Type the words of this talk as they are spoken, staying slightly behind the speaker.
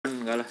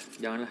enggak lah,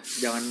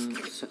 jangan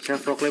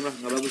self proclaim lah,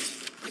 nggak bagus.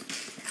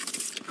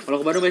 Kalau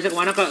ke Bandung biasanya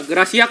kemana kak?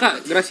 Gracia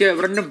kak, Gracia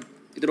berendam.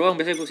 Itu doang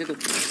biasanya gue situ.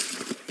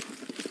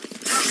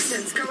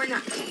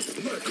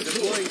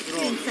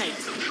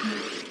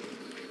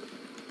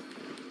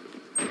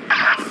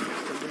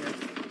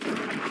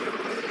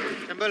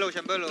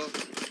 Shambalo.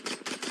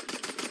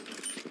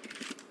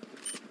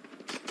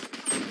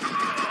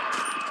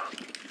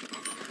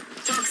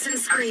 Toxin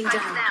screen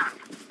down.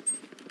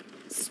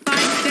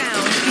 Spike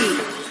down B.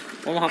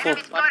 Oh aku.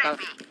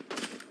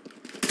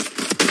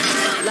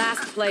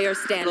 Last player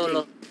standing.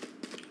 Low.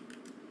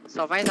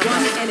 Survive.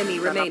 One enemy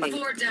remaining.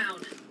 4 down.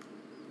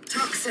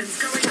 Toxins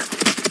going up.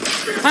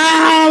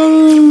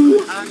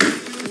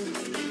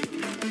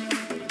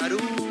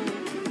 Aduh.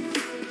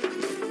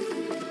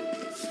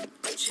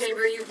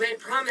 Chamber, you've made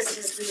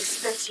promises we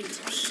expect you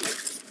to keep.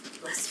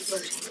 Less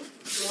flirting,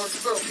 more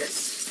focus.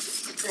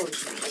 Thank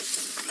you.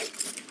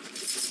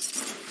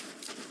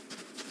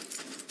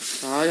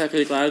 Saya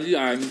klik lagi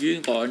anjing,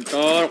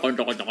 kontol.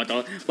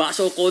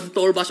 Bakso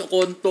kontol. Bakso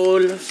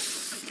kontol.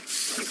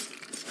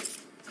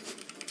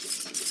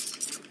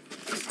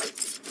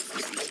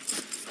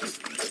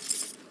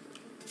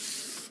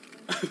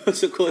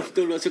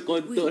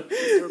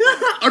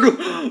 Aduh,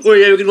 oh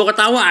ya bikin gua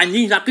ketawa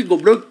anjing, sakit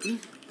goblok.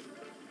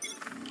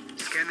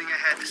 Scanning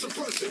ahead.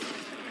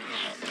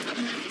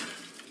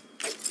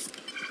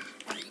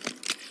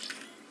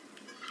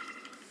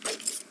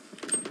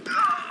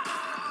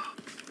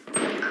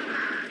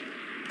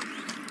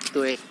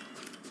 Tuh.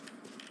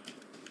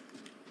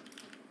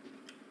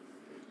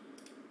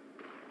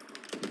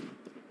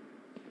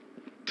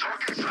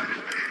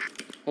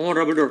 Oh,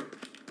 double door.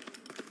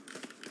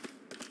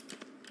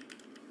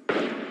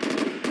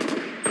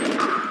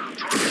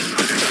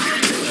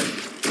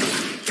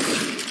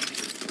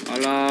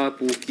 Alah,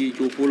 Puki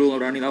cupu lu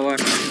nggak berani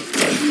lawan.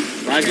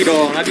 Lagi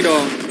dong.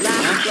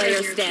 Last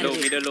player standing.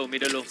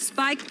 Middle low.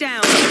 Spike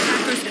down.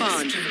 Attacker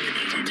spawn.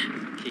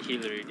 He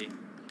healed already.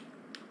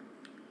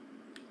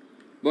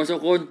 Bakso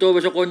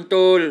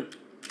kontol.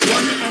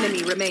 One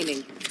enemy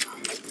remaining.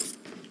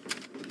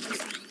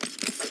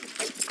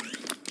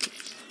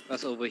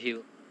 That's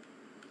overheal.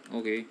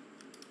 Okay.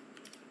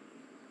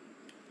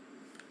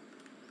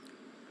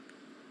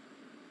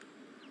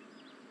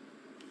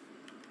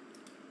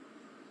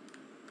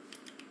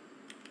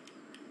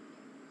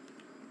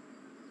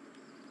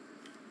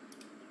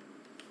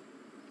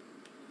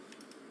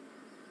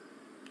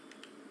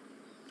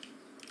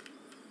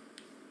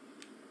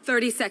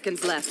 Thirty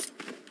seconds left.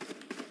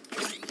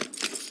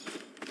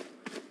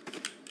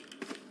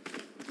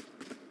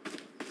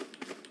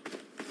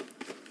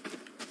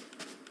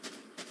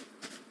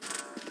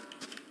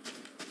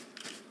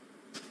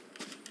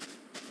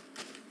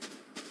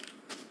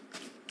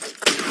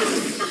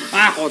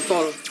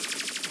 Kontol.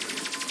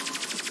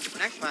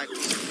 Next match.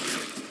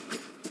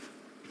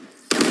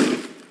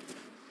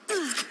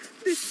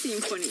 The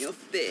symphony of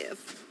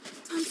death.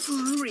 Time for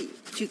a hurry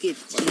to get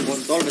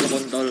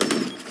Kontol.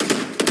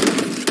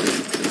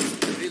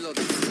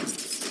 Reloading.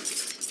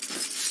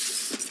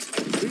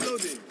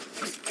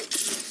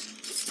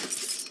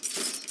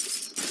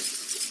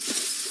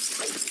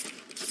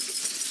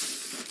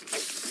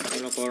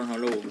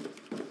 Halo.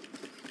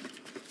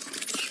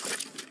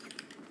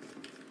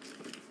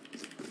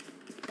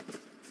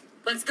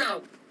 Let's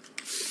go.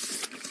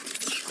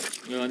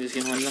 Jangan di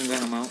skin lang,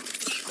 nggak mau.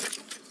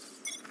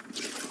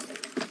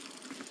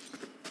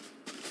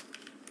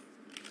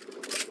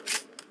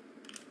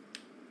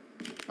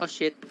 Oh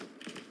shit.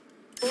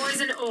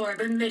 Poison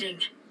orb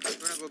emitting.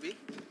 You wanna go B?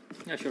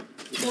 Yeah, sure.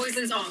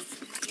 Poison's off.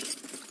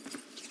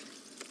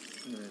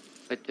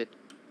 Wait.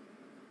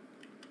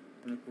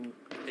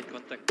 Hit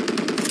contact.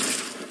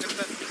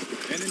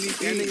 Enemy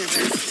scanning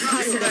ahead.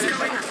 Toxins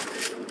going up.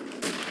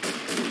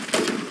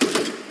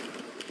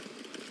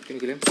 Can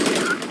you kill him?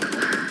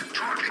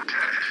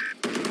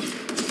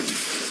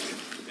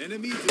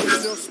 Enemy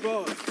in your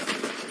spawn.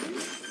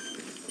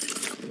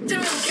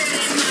 Don't get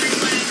in my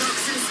way,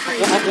 toxin screen.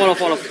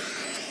 Follow.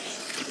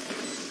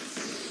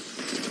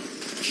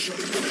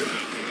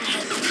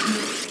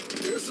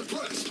 Here's the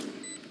blast.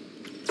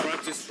 Trap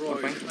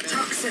destroyed.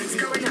 Toxins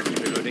going up.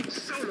 Reloading.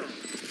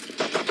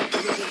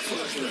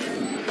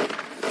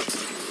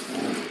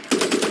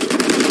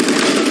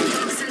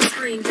 Toxin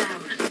screen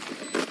down.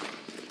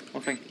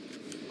 One flank.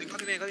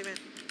 Got him in.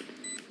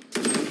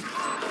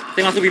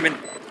 Tinggal langsung bimen.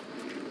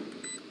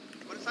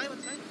 One side.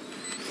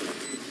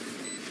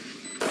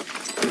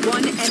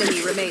 one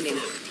enemy remaining.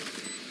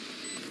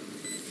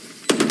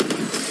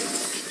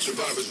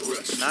 Survivor's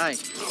rest.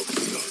 Nice.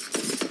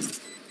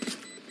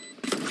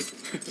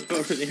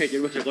 Harusnya jadi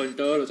bahasa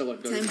kontol.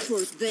 Time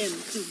for them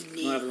to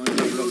kneel.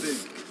 Reloading.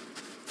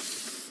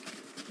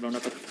 Belum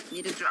dapat.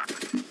 Need a drop.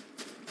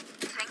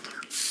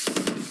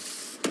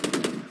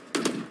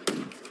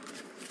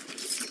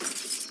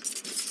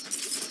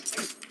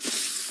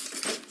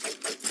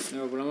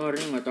 Ya pulang hari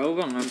nggak tahu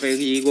bang,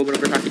 sampai gigi gue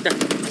bener-bener sakit dah.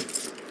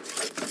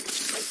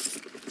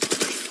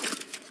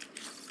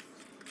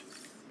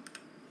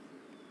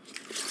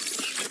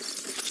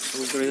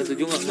 Gue Udah 7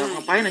 nggak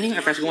ngapain anjing,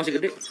 FPS gue masih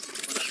gede.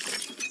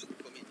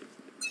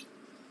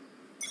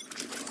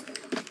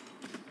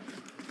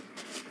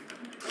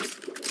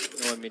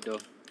 No one mid door.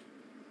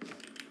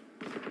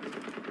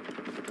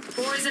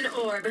 Poison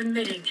orb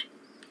emitting.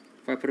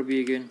 Viper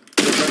B again.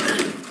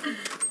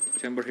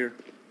 Chamber here.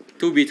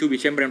 2B,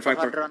 chamber and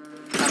Viper. Quadrant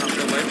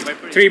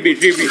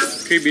 3B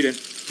then.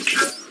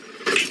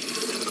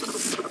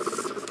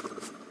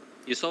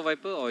 You saw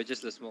Viper or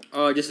just the smoke?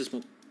 Oh, just a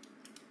smoke.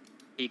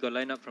 He got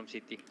line up from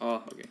city.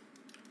 Oh, okay.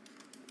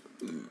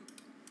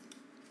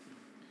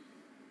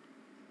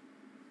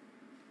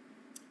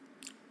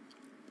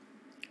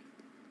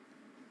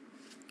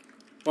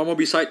 One more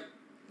beside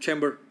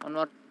chamber. one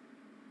more.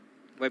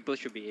 Viper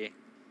should be A.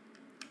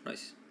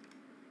 Nice.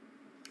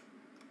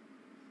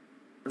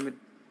 Mid.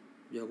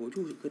 Jago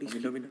juga Rizky.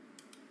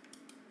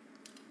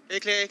 A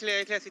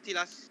clear, city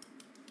last.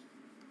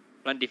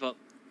 Run default.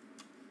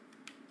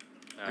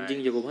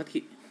 Anjing jago banget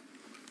Ki.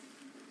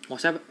 Mau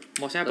saya apa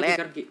Ki Lek.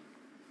 sekarang Ki?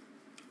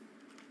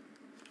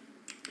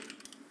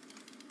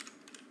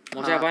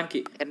 Mau saya apaan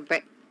Ki?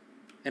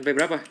 NP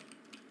berapa?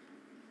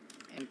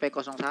 NP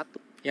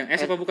 01. Yang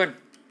S apa bukan?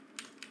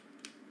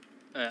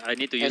 I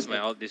need to use my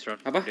ult this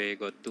round. Apa? They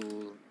got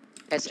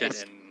 2 SS. Jet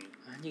and...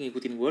 Anjing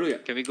ngikutin gua lu ya?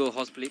 Can we go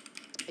house split?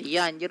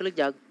 Iya anjir lu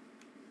jago.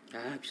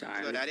 Ah, bisa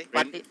aja.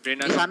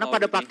 Di sana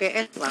pada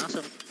pakai S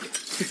langsung.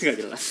 Enggak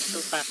jelas.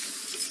 Susah.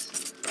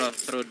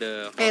 Through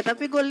the...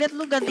 Tapi gue lihat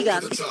lu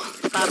ganti-ganti.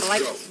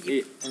 Starlight.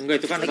 Enggak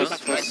itu kan Lagi pas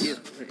pakai S.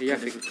 iya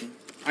fix.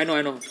 I know.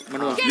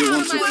 Manual. You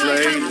want to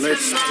play?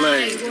 Let's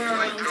play.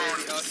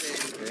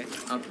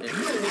 Okay.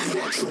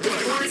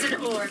 Poison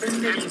orb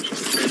emitting.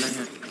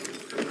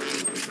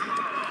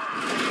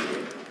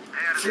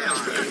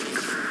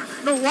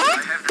 No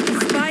what?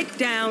 Spike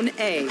down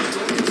A.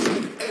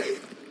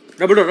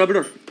 Double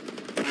door.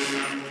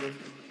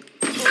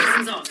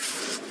 Poison's off.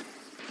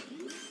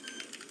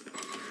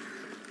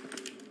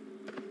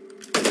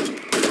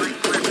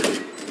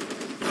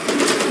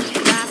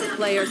 Last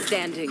player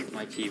standing.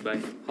 My by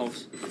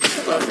house.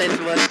 Konten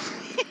buat.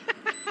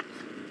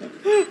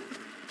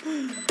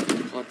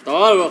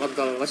 Kontol.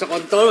 Masa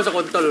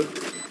kontol.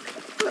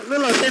 Lu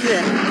losen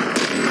ya?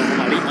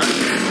 Kali mah.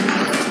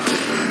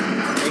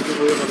 Thank you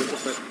boy for the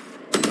support.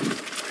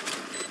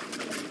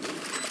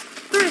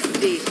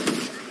 Thirsty.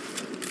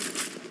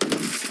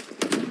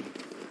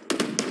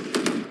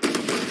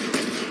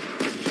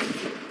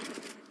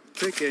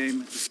 Take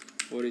aim.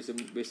 What is the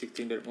basic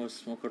thing that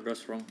most smoker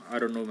does wrong?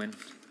 I don't know, man.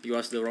 You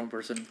asked the wrong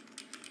person.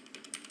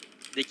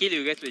 They kill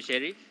you guys with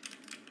sheriff?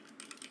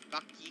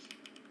 Lucky.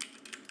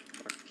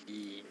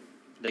 Bucky.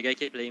 The guy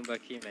kept playing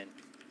Bucky, man.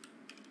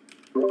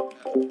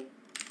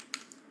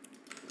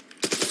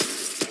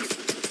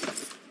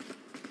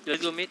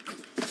 Let's go mid.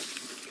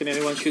 Can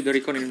anyone shoot the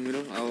recon in the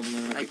middle? I'm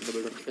gonna pick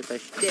double door.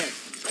 There.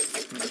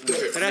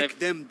 Track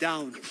them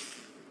down.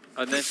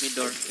 Advance mid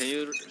door. Can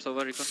you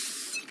solve recon?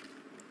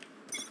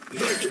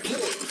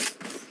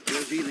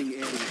 Revealing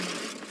area.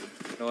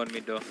 No one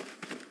mid door.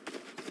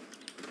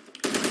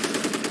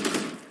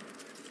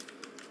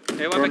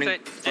 Hey, one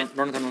backside. Jet.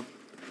 Drone tunnel.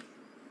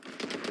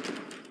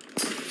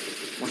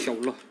 Masya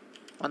Allah.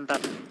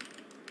 Mantap.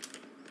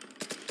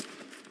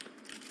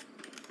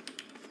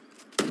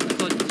 I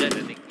thought Jet,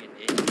 I think, in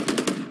A.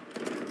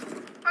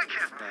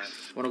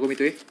 Wanna go mid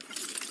to A?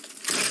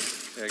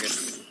 Yeah, okay.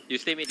 You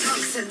stay mid.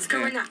 Toxins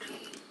going up.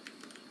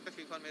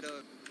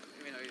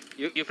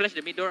 You flash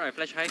the mid door, I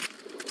flash high.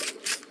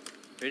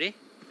 Ready?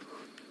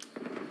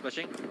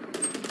 Flashing.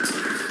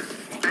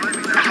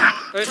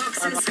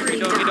 Toxin Mid screen.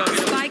 door.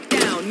 Spike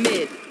down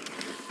mid.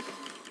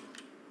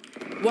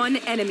 One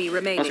enemy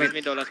remaining. Last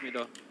mid door.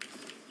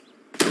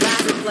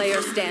 Last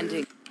player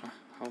standing.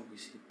 How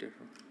is it there?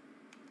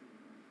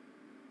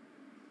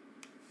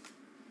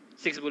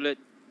 6 bullet.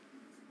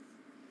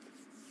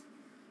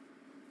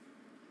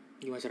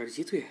 Gimana cara di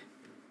situ ya?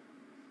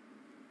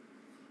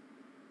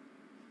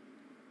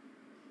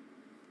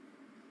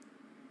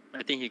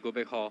 I think he go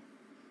back hall.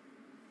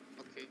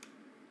 Okay.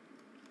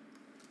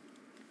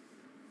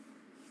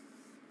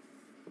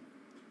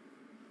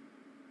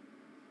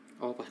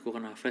 Oh pas gua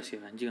kena flash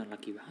ya anjing,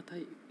 laki banget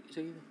ay.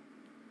 Bisa gitu.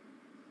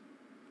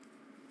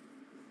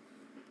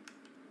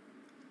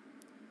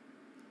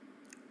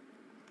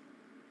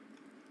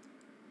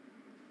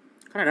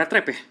 Kan ada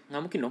trap ya?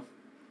 Nggak mungkin dong.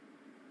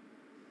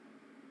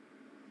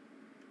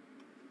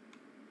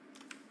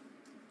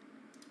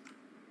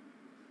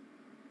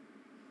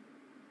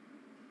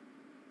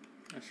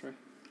 That's right.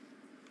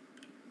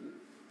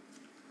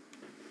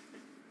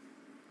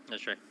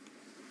 That's right.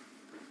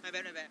 My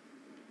bad.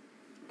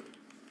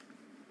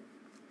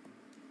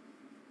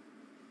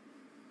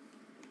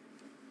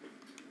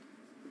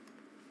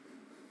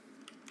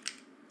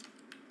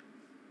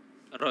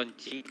 Ron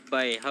cheat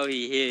by how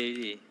he here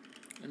already.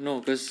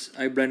 No, because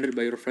I blinded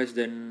by your flash,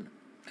 then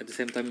at the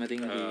same time I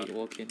think he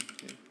walk in.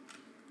 Yeah.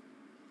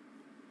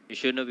 You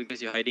should know because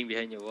you're hiding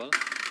behind your wall.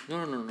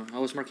 No. I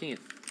was marking it.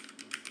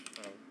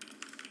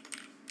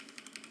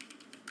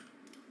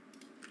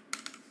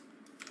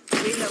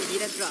 Reload, need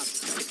a drop.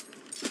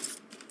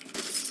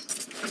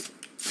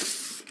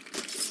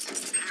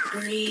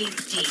 Breathe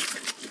deep.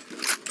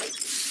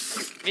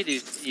 Mid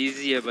is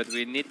easier, but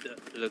we need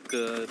like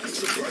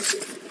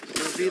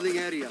Revealing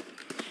area.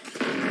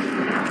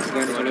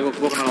 Bukan, soalnya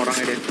gua kenal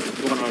orangnya deh.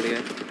 Gua kenal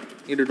dia.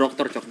 Ini the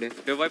dokter cok deh.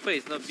 the Viper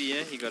is not B,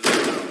 he got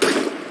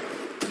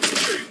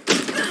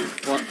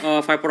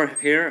Viper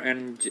here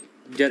and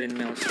Jet in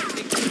nails.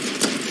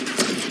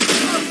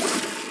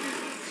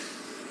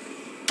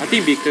 I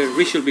think be clear.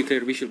 We should be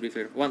clear.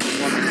 One.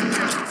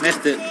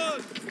 Next the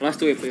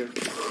last two here.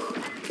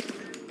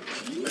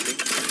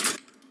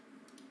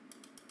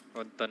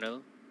 on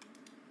tunnel.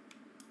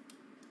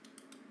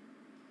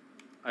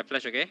 I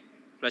flash, okay?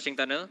 Flashing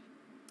tunnel.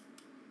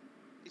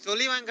 It's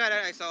only one guy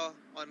that I saw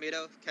on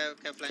middle. Can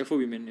flank. Careful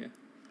women, yeah.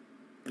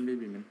 Only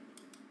women.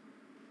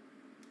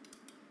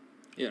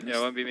 Yeah,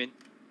 Yeah, one B main.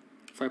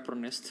 Viper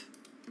nest.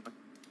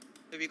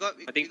 We got.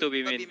 I think two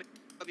B main.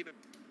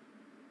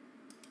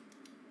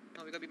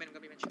 No, we got B main.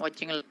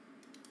 Watching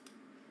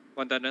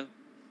One tunnel.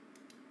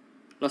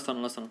 Last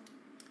tunnel.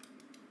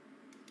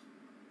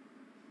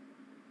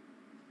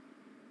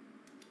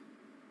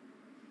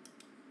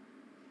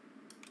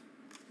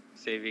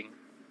 Saving.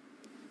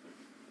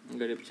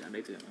 Enggak, dia bercanda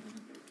itu ya.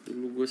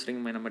 Dulu gue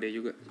sering main sama dia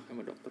juga,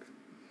 sama dokter.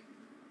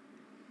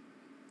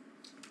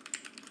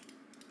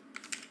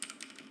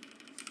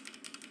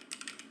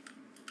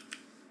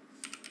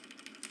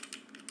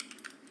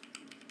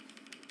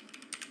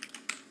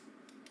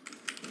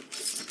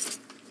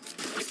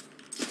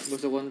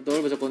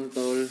 Besok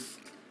kontol.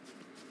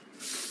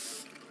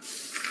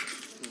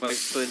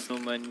 Viper no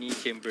money,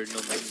 chamber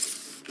no money.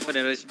 What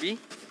else B?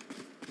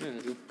 Ya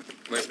itu.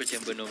 Viper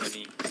chamber no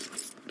money.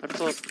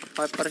 Terus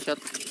Viper shot.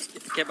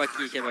 Kayak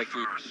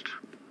baki.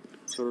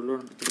 Suruh lu.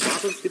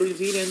 Terus tidur di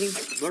sini anjing.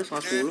 Baru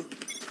 10.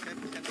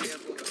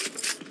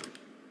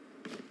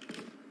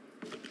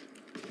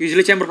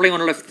 Usually chamber playing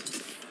on the left.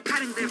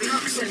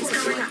 Toxins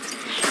going up.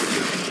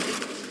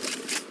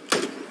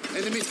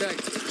 Enemy tag.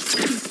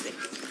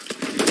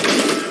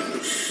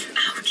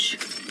 Ouch.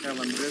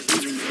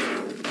 Revealing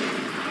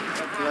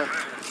area.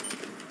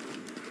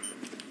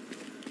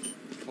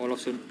 All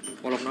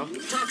of now.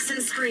 Toxin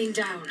screen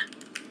down.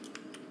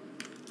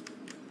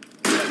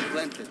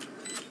 Planted.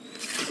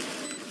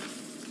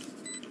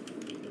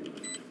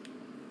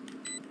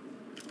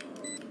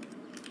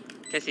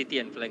 Kayak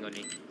city and flank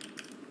only.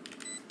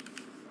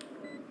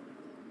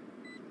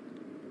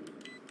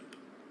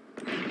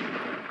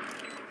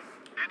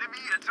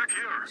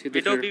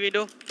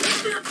 Window.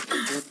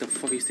 What the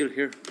fuck? He's still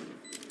here.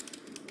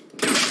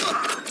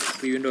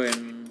 Window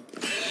and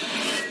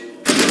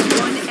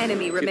One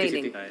enemy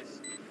remaining. Nice.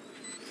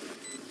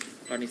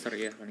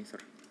 Lannister.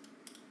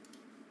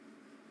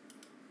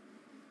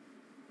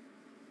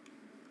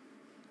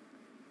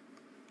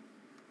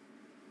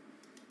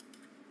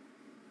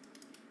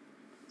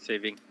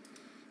 Saving.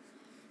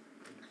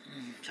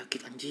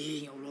 Sakit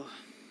anjing, ya Allah.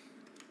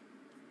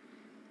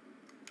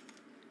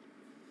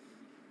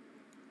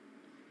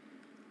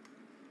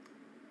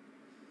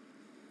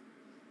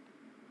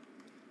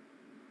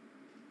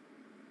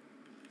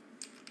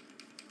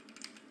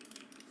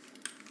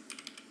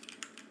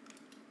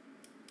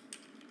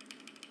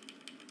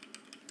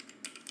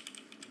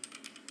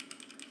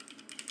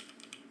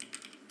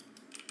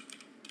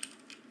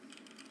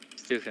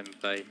 Still can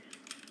buy.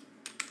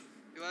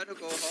 You want to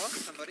go home?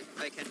 Somebody?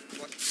 I can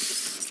watch.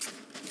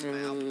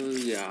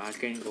 Yeah, I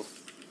can go.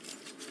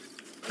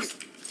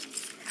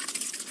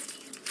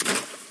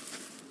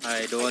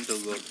 I don't want to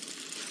go.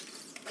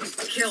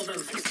 Kill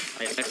them.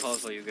 I call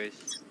for you guys.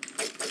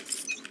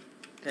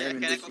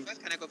 Can I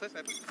go first?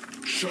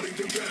 Shutting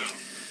them down.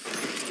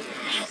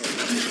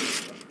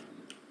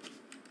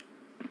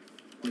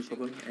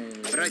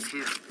 Right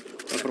here.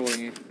 Viper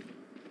walling.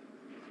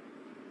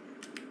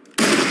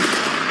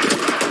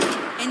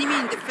 Enemy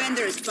and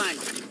defender is fine.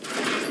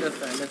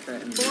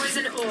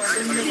 Poison orb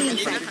remaining.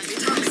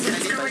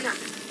 Toxins going up.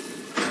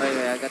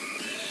 I got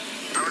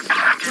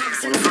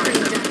Toxin screen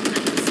down.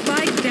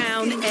 Spike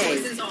down A.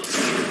 Poison's off.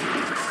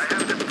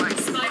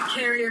 Spike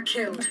carrier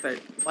killed.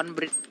 one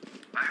bridge.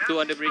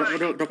 Two on the bridge.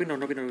 Drop in down.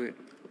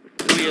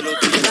 Two yellow.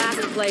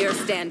 Last player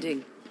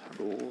standing.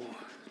 Aduh.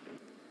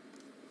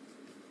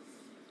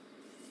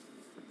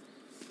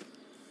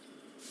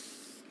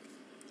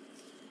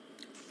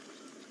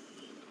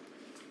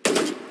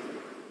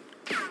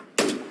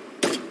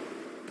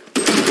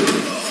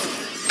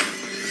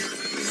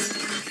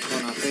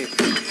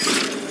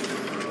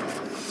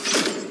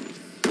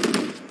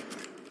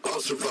 I'll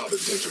survive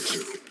adventure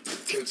too.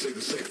 Can't say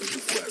the same for you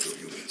fragile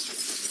humans.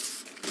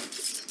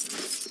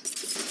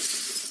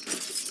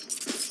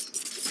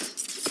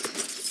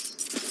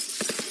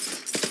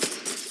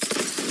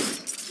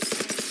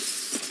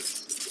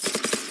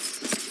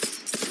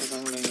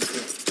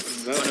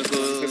 Wanna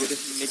go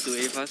mid to A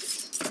fast?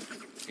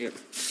 Yep.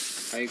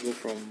 I go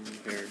from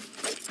here.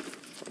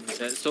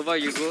 So far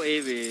you go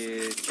A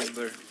with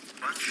chamber.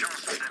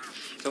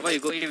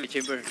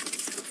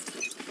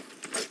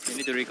 You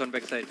need to recon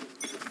backside.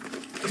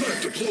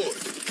 Map deployed.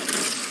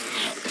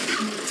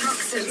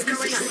 Toxins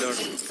going up. Door.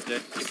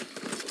 Dead.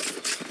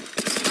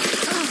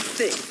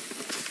 Sick.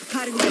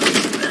 Cutting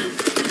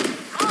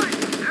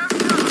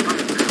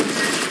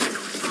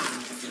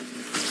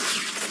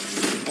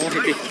Oh,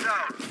 City.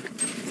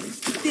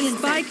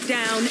 Spike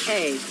down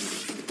A.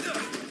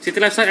 City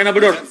left side, another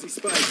door.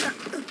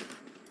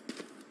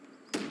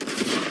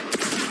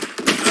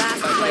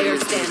 Last player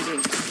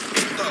standing.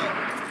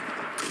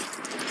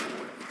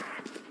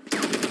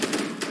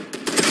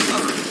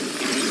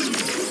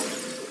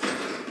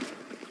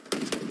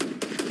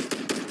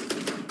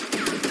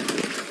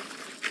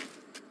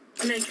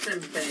 Make them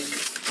beg.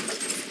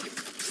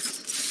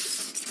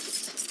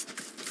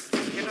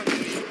 Cannot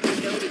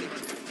really.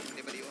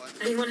 Anybody on?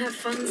 Anyone have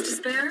funds to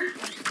spare?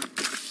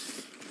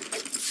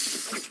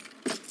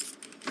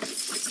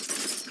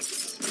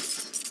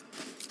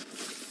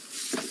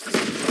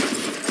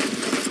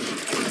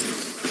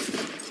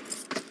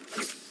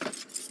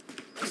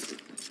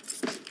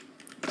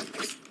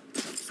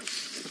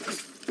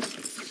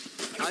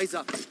 Eyes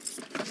up.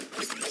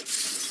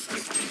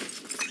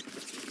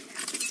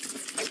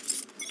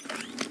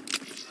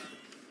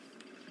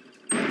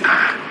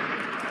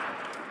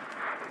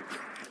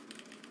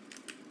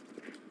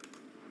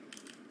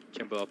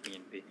 Chamber opening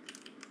in B.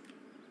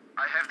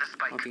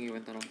 Opening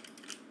event tolong.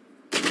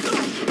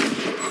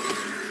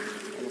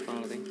 Ada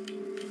panel ting.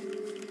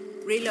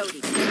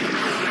 Reloading.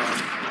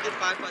 Did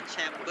 5 on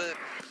chamber.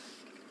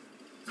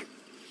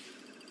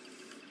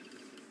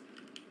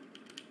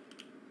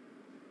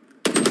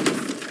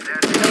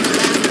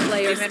 Last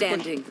player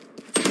standing.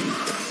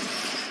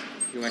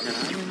 Gimana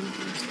caranya?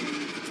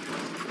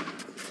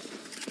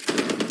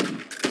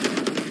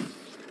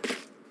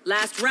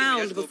 Last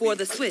round before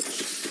the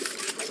switch.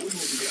 We're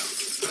moving out.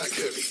 Pack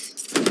heavy.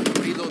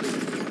 Reloading.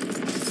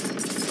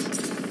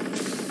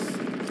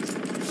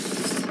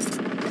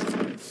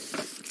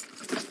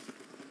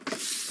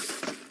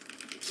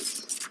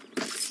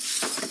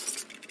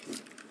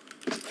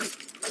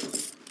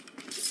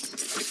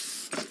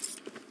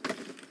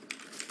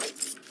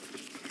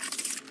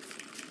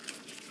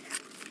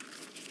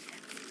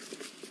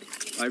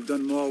 I've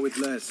done more with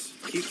less.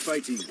 Keep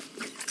fighting.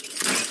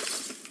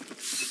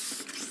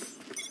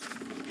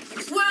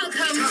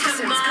 Welcome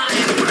to my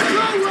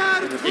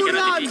Taken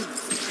at the B.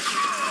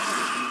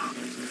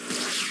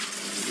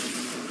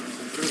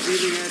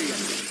 Revealing area.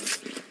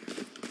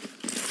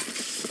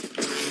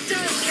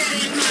 Don't get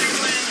in my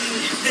way.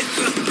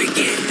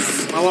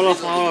 Awal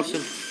off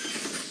soon.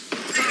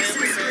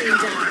 Toxins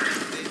cleaned up.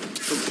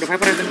 Udah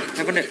Viper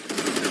deh.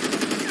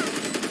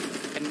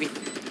 NB.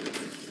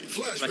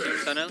 Flashing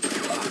tunnel.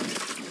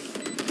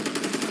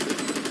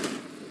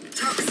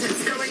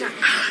 Toxins going up.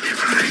 I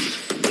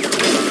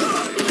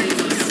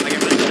can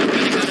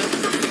flash tunnel.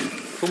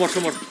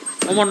 Two more.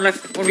 One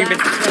left, one women.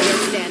 Last player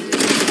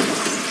standing.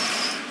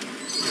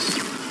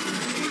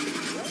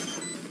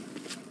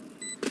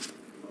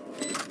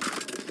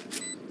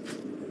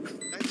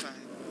 That's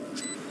fine.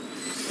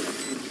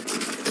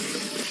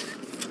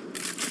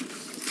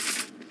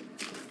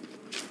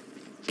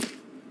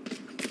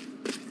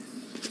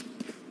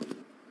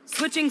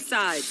 Switching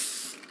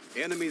sides.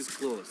 Enemies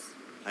close.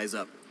 Eyes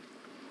up.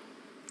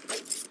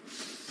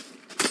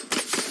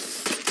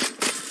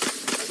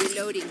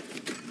 Reloading.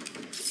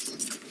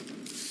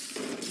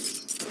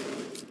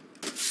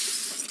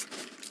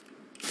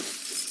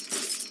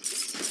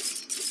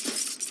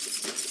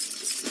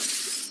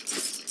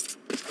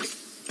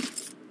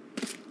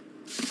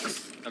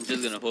 I'm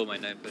just gonna hold my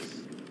knife first.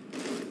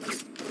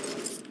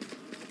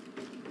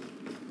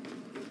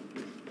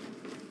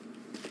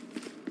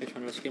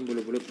 H1 skin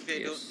bulu-bulu.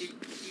 They don't. Yes. If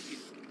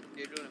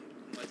they don't,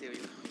 I'll tell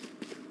you.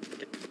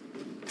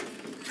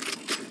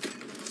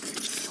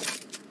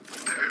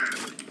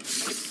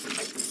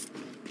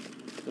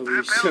 Oh,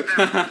 we shook.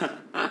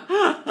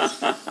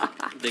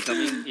 They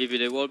coming. If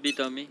they wall B,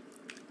 tell me.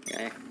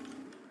 Ya.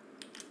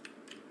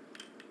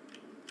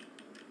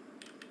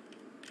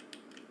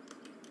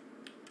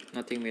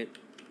 Nothing mid.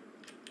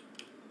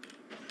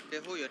 They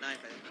hold your knife.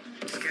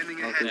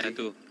 Yeah,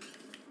 two.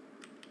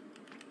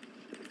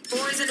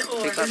 Poison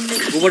orb Pick up.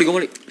 emitted. Gue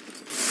balik.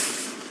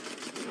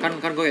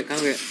 Kan gue.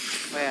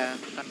 Oh ya,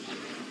 kan.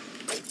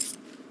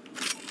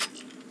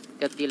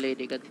 Got delay,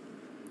 they got.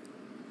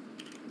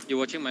 You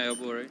watching my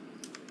elbow, right?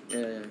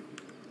 Yeah.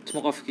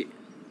 Smoke off Ki.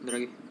 Bentar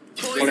lagi.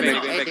 Poison Boleh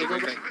orb. back.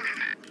 Going back.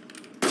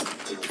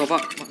 Coba.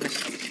 Nice.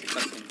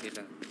 Passing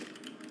kita.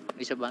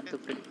 Bisa bantu,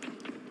 Fred.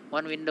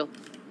 One window.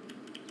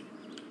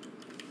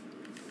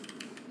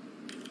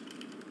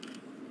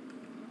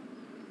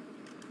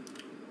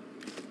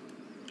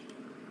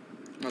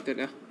 Not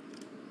yet ya.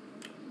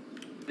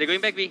 They're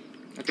going back B.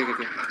 Oke.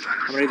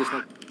 I'm ready to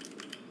smoke.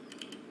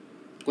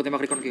 Gue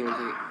tembak recon Ki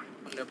lagi.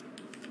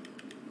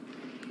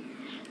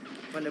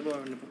 One depo.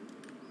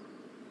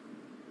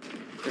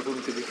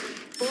 Careful to be.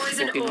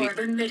 Poison Fucking orb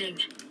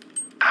emitting.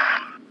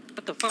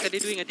 What the fuck are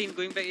they doing? I think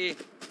going back A.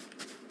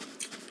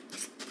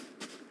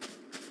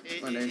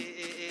 Mana?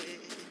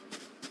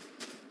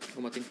 Gue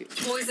matiin Ki.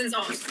 Poison's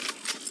off.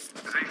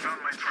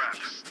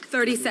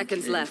 30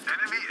 seconds left.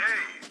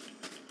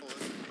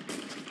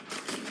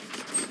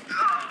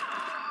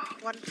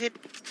 One hit.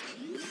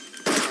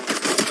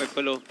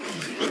 Viper low.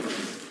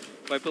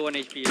 Viper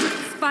 1 HP.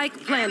 Spike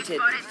planted.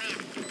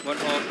 One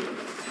off.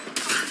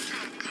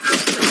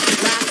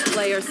 Last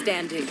player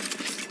standing.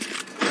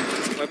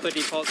 Viper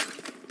default.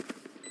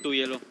 2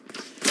 yellow.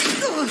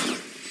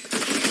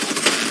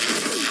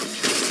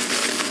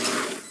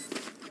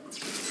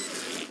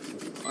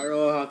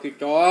 Aduh,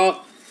 haki cok.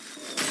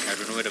 I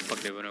don't know where the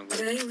fuck they wanna go.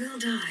 They will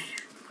die.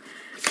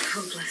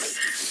 Hopeless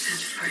and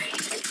afraid.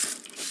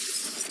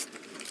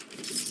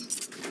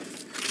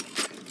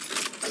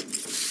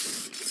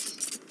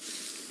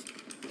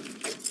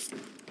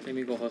 Let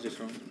me go house is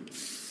wrong. 9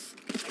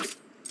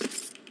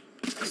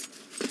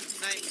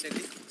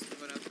 immediately. I'm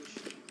gonna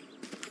push.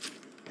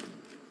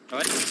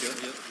 What?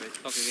 Let's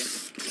talk again.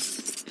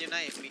 You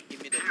 9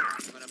 immediately.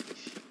 I'm gonna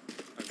push.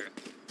 Okay.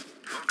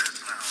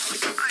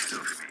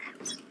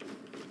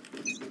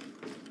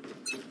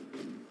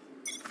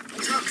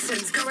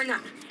 Toxins going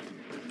up.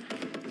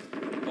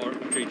 4,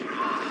 3.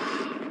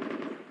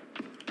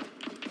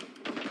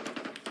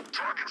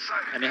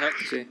 Any help?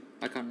 See,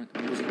 I can't.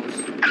 I'm losing house.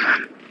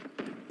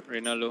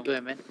 Reyna low.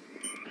 2 man.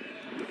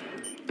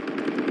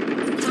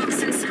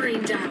 Toxin screen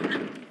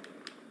down.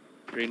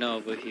 Reyna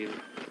over here.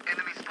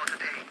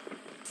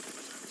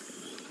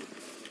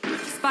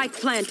 Spike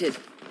planted.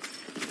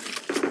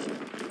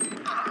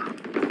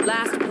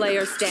 Last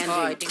player Oh, I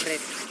standing. think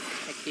red.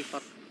 Active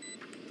for.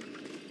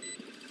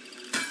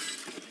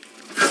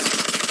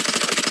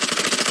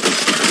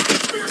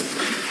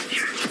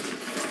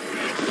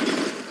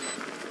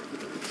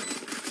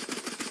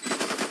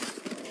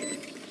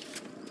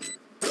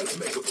 Let's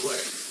make a plan,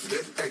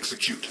 then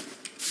execute.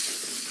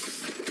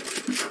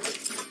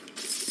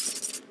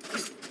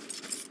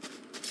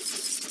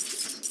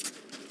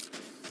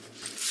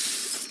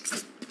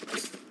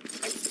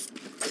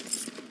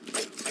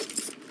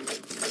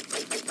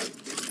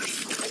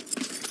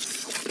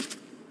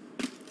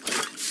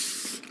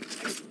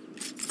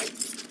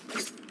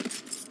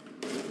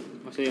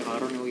 Masih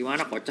Haron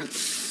gimana kocak?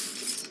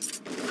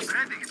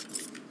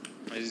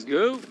 Let's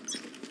go.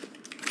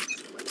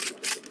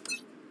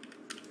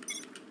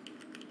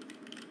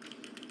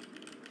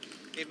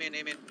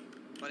 Aim in.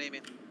 One aim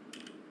in.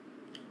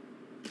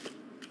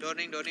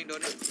 Dorning.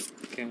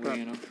 Okay, I'm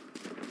going now.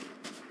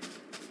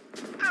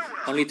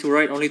 Only 2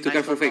 right, only 2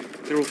 careful fake.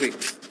 Careful fake.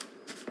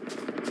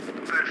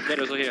 Dead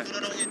also here. No.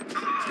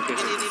 Okay.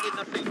 Need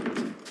nothing.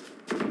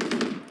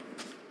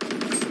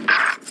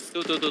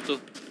 2.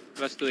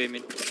 Plus 2 aim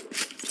in.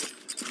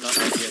 Not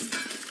yet.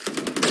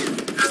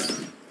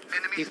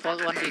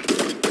 Default 1 hit.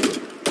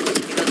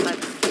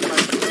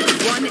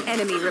 One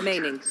enemy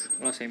remaining.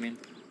 Last aim in.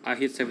 I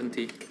hit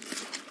 70.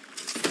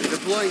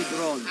 Deploying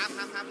drone. Half.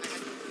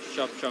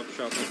 Shop.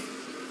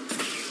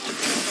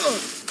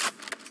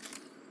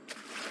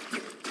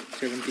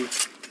 70.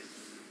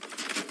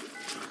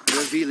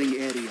 Revealing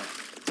area.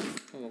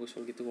 Oh, bagus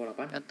kalau gitu gua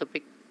 8. And to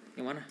pick.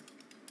 Yang mana?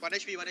 1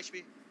 HP. Bagus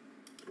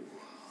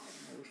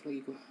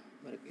lagi gua.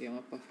 Balik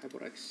yang apa?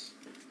 HyperX.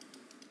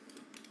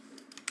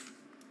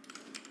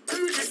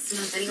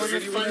 Does anyone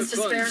have funds to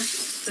spare?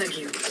 Thank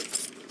you.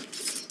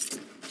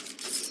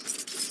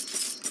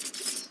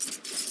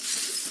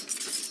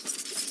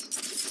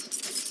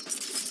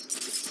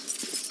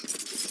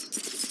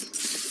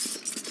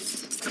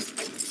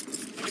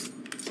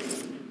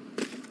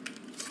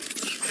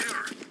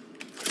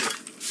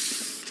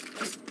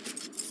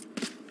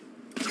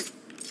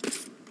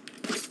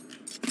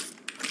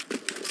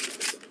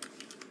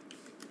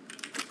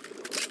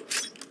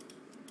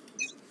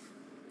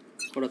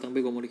 Kau datang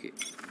B, gua mau dikit.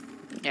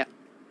 Yeah.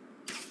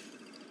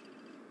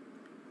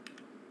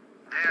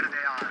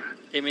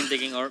 Aim in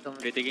taking orb.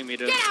 They're taking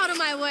middle. Get out of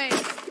my way.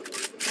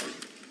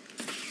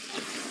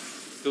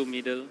 2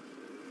 middle.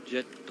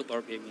 Jet took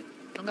orb aim in.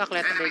 Lu nggak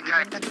kelihatan dari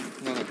gini kan?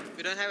 Enggak.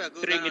 We don't have a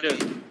good 3 gun on middle.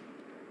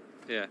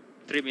 me. Yeah.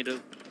 3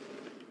 middle.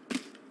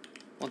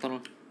 Montan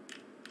lo.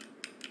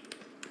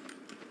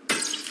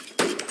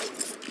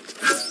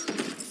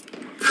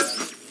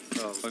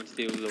 Oh, I'm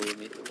still low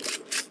mid.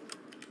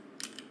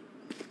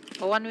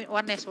 Oh, one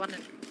S.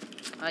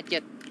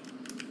 Jet.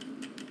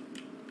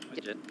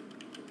 Jet.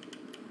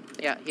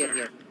 Yeah,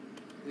 here.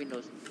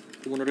 Windows.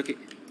 Tunggu udah ki.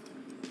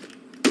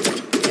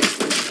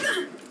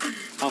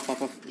 Half.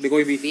 They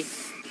going B. B.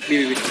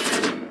 B.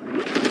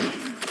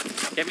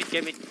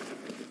 Came it.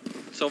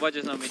 Sova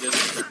just now middle.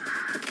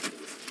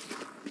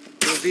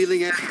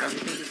 Revealing area.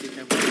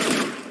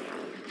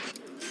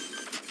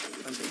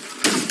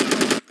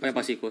 Kayak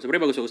pasiku.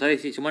 Sebenarnya bagus aja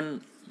sih, cuman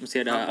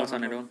mesti ada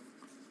alasannya doang.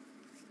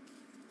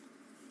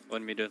 1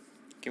 middle.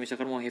 Kayak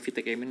misalkan mau heavy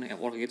take aim in, kayak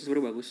gitu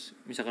sebenarnya bagus.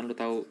 Misalkan lu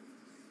tahu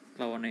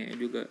lawannya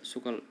juga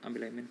suka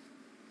ambil aim in.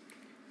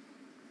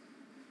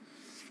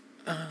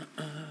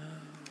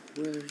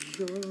 Where's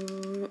your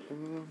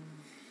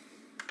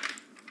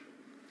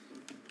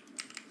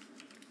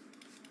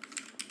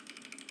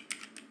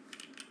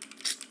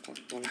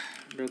kotor lah,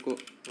 udah kok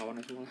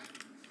lawannya semua lah.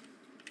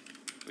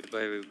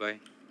 We buy.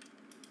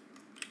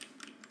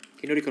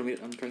 Can you recall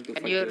me? I'm trying to Can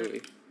find you- the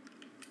way.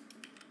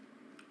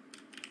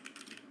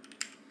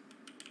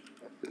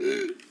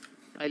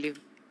 I leave.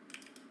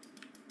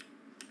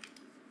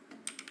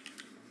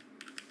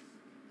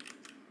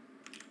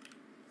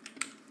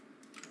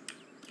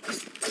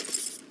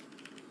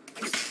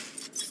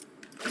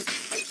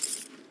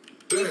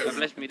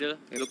 flash middle.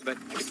 Look back.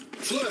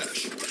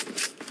 Flash.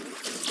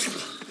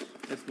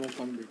 Let's move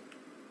from B.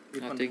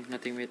 Nothing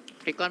mid.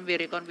 Recon B.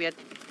 Yeah,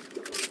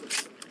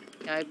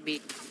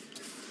 B.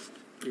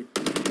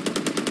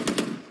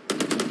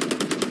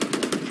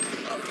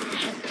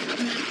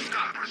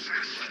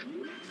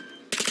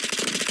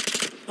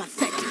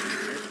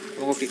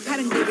 Oh, okay.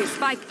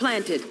 Spike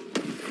planted.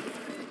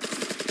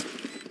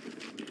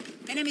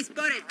 Enemy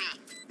spotted.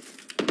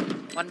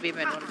 One B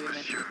man.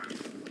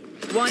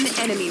 One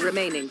enemy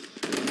remaining.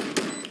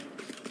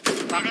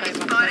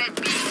 Backside.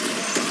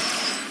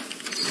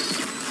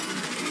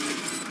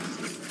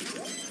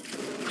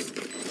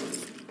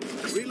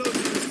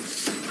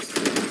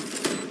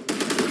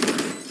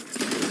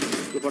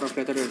 Look for a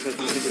better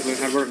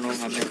harbor. No,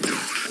 I'm there.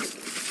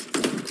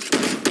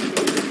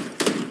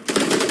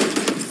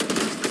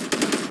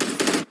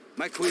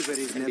 My quiver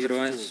is Di never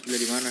ruangan full. sebelah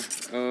di mana?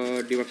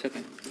 Di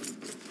website-nya.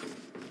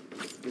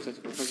 Bisa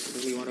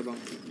seperti gimana bang?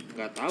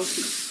 Nggak tahu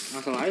sih.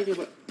 Ngasal aja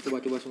coba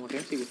semua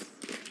sensi gue.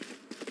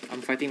 I'm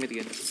fighting mid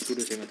again.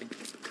 Kudu saya mati.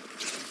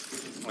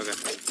 Okay.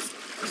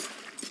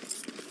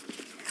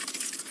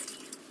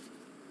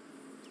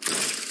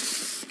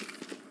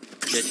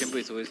 Yeah,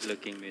 chamber is always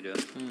looking middle.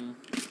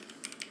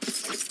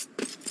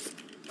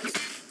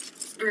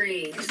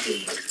 Breathe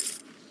deep.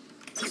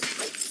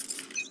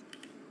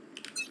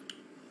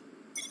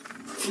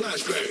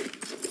 Flashbang.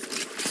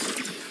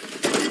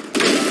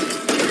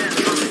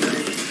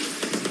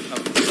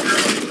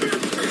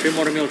 Three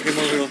more mill.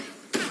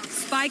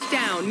 Spike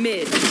down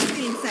mid.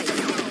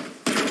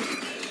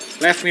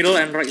 Left middle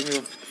and right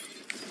middle.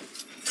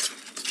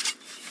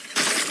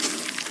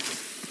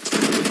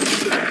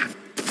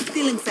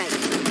 Still inside.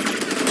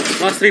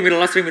 Last three middle.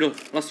 Last three.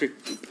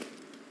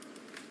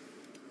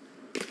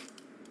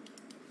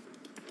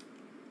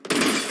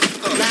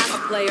 Last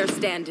player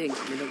standing.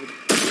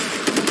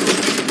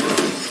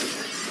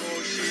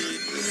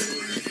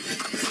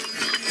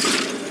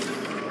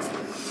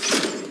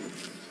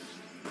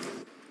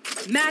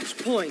 Match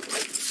point.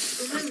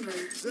 Remember,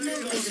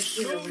 never leave a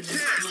hero in their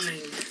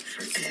prime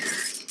for air.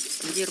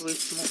 Anjir, wave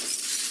smoke.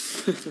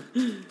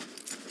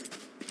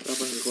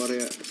 Kapan keluar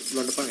ya?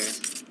 Bulan depan ya?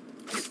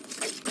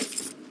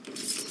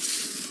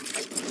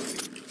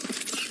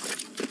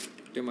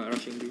 Cuma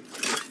rushing di.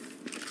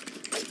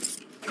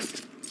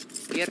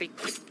 Dia Rick.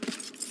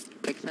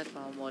 Backside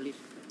sama Molly.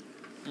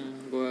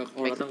 Gua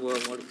kalau datang gua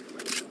mau.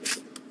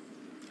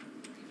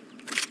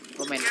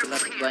 Gua main keluar,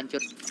 gua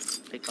hancur.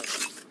 Recall.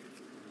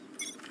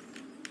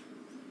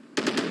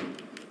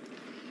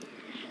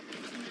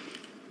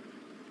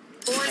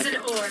 Poison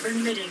orb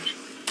emitting.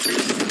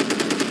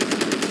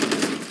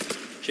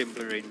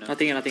 Chamber right now.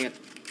 Nothing yet.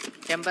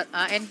 Chamber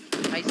and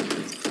ice.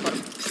 Score.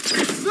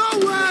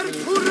 Nowhere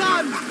to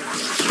run!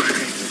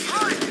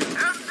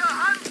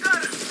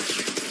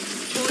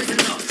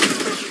 Poison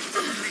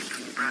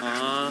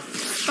off.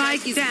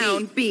 Spike is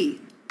down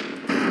B.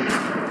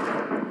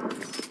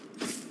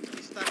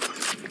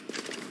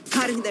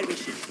 Cutting their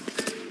vision.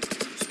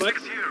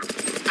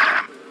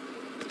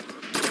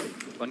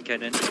 One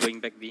cannon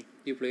going back B.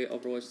 You play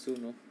Overwatch 2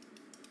 no?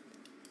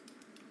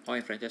 Oh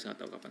yang franchise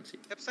nggak tahu kapan sih.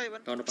 Website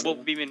one. Tahun depan.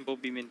 Both B main.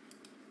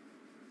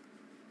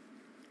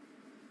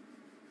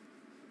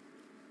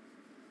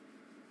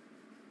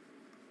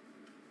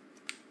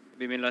 B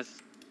main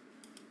last.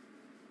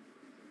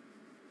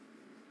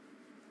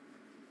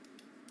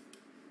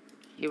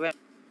 He went.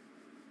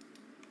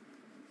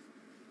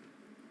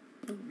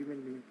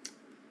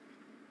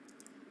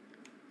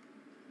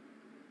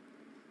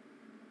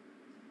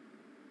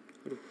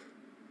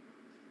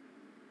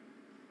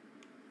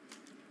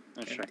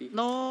 Nice try.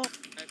 No.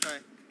 I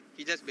try.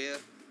 He just bare.